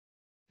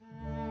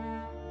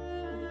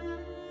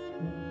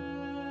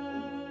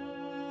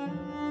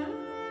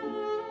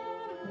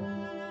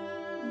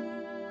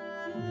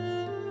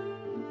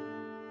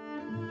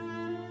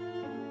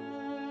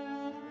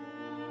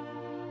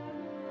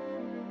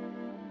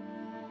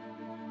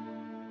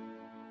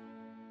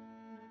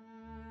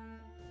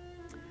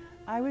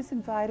I was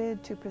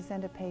invited to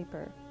present a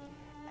paper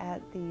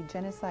at the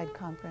Genocide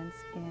Conference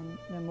in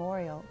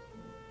memorial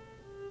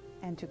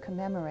and to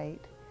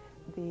commemorate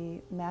the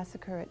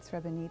massacre at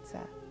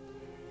Srebrenica.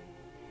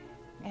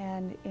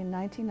 And in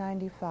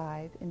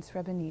 1995, in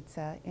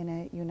Srebrenica, in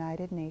a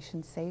United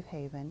Nations safe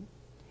haven,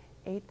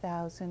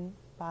 8,000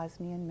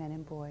 Bosnian men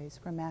and boys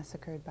were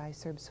massacred by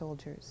Serb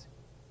soldiers.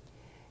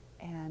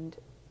 And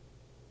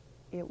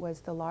it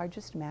was the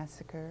largest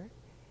massacre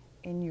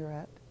in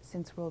Europe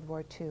since World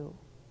War II.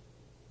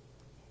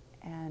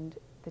 And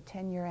the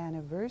 10-year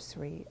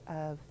anniversary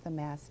of the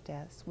mass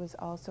deaths was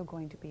also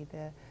going to be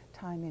the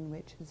time in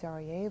which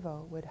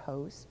Sarajevo would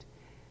host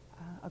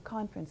a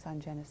conference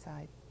on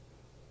genocide.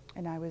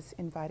 And I was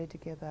invited to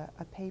give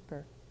a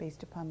paper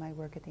based upon my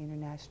work at the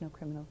International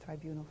Criminal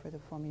Tribunal for the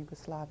former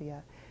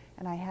Yugoslavia.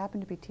 And I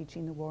happened to be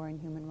teaching the War and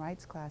Human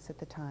Rights class at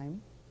the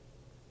time.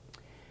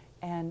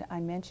 And I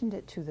mentioned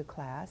it to the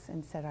class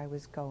and said I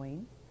was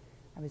going.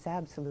 I was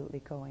absolutely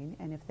going.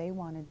 And if they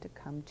wanted to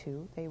come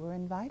too, they were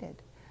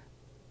invited.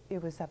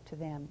 It was up to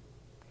them.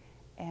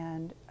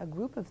 And a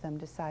group of them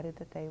decided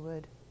that they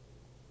would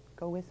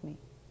go with me.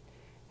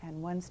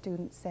 And one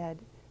student said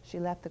she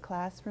left the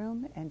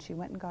classroom and she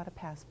went and got a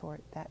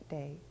passport that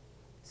day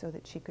so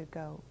that she could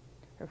go,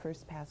 her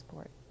first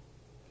passport.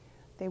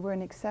 They were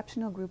an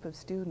exceptional group of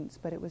students,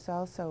 but it was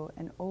also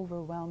an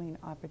overwhelming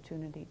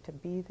opportunity to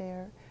be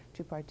there,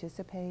 to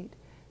participate,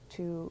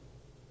 to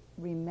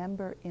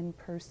remember in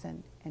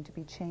person, and to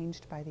be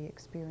changed by the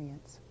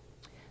experience.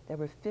 There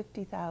were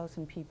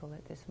 50,000 people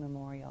at this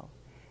memorial,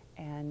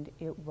 and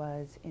it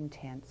was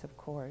intense, of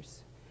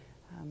course.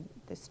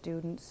 The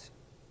students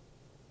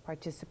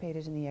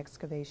participated in the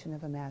excavation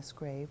of a mass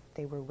grave.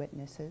 They were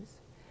witnesses.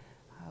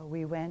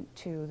 We went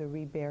to the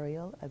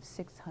reburial of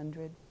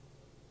 600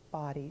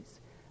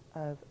 bodies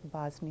of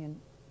Bosnian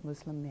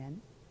Muslim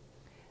men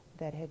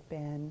that had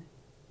been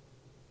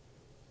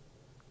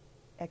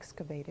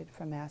excavated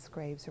from mass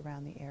graves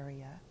around the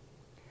area.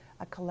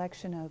 A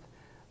collection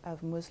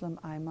of Muslim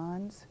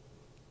imams,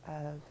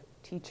 of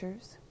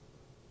teachers,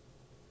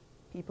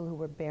 people who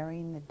were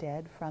burying the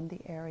dead from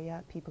the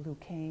area, people who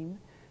came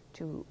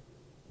to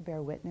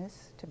bear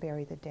witness, to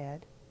bury the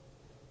dead,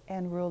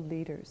 and world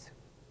leaders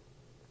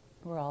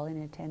were all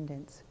in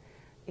attendance.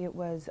 It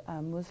was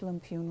a Muslim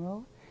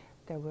funeral.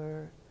 There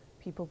were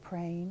people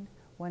praying.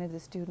 One of the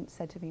students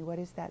said to me, "What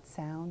is that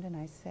sound?" And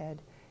I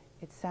said,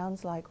 "It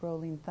sounds like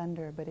rolling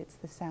thunder, but it's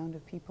the sound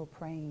of people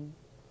praying."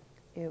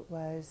 It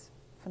was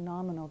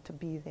phenomenal to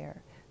be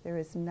there. There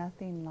is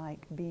nothing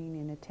like being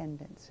in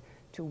attendance,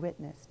 to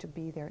witness, to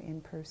be there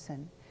in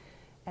person.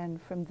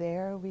 And from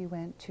there we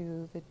went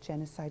to the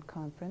Genocide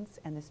Conference,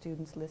 and the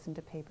students listened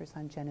to papers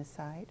on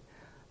genocide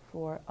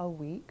for a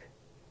week.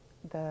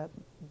 The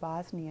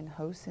Bosnian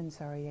hosts in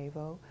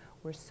Sarajevo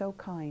were so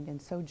kind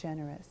and so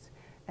generous,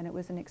 and it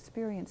was an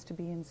experience to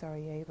be in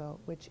Sarajevo,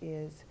 which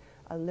is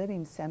a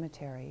living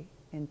cemetery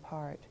in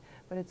part,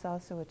 but it's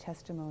also a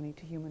testimony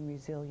to human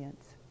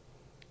resilience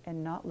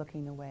and not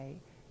looking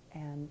away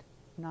and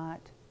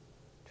not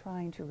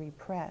trying to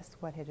repress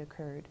what had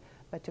occurred,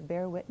 but to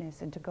bear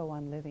witness and to go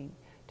on living,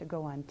 to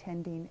go on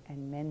tending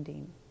and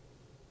mending.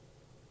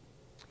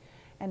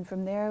 And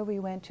from there we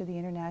went to the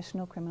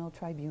International Criminal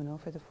Tribunal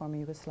for the former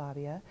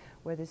Yugoslavia,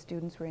 where the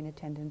students were in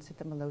attendance at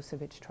the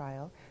Milosevic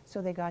trial.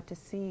 So they got to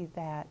see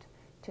that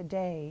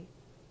today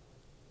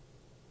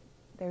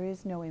there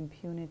is no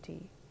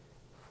impunity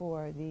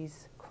for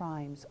these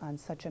crimes on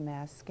such a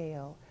mass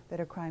scale that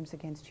are crimes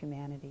against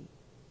humanity.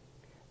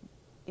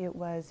 It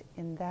was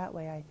in that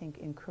way, I think,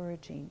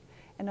 encouraging,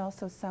 and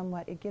also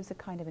somewhat, it gives a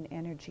kind of an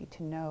energy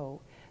to know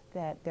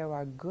that there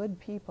are good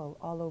people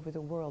all over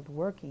the world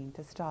working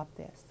to stop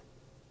this,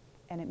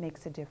 and it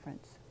makes a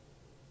difference.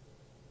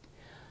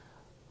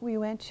 We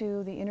went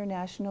to the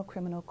International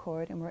Criminal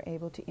Court and were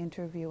able to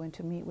interview and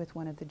to meet with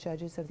one of the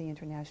judges of the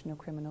International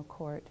Criminal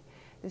Court.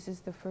 This is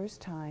the first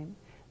time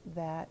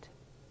that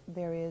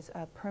there is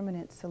a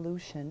permanent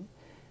solution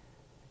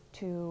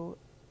to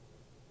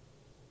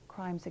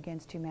crimes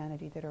against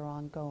humanity that are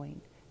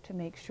ongoing, to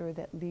make sure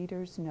that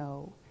leaders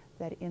know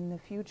that in the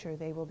future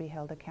they will be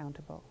held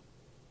accountable.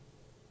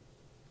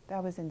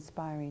 That was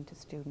inspiring to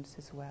students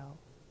as well.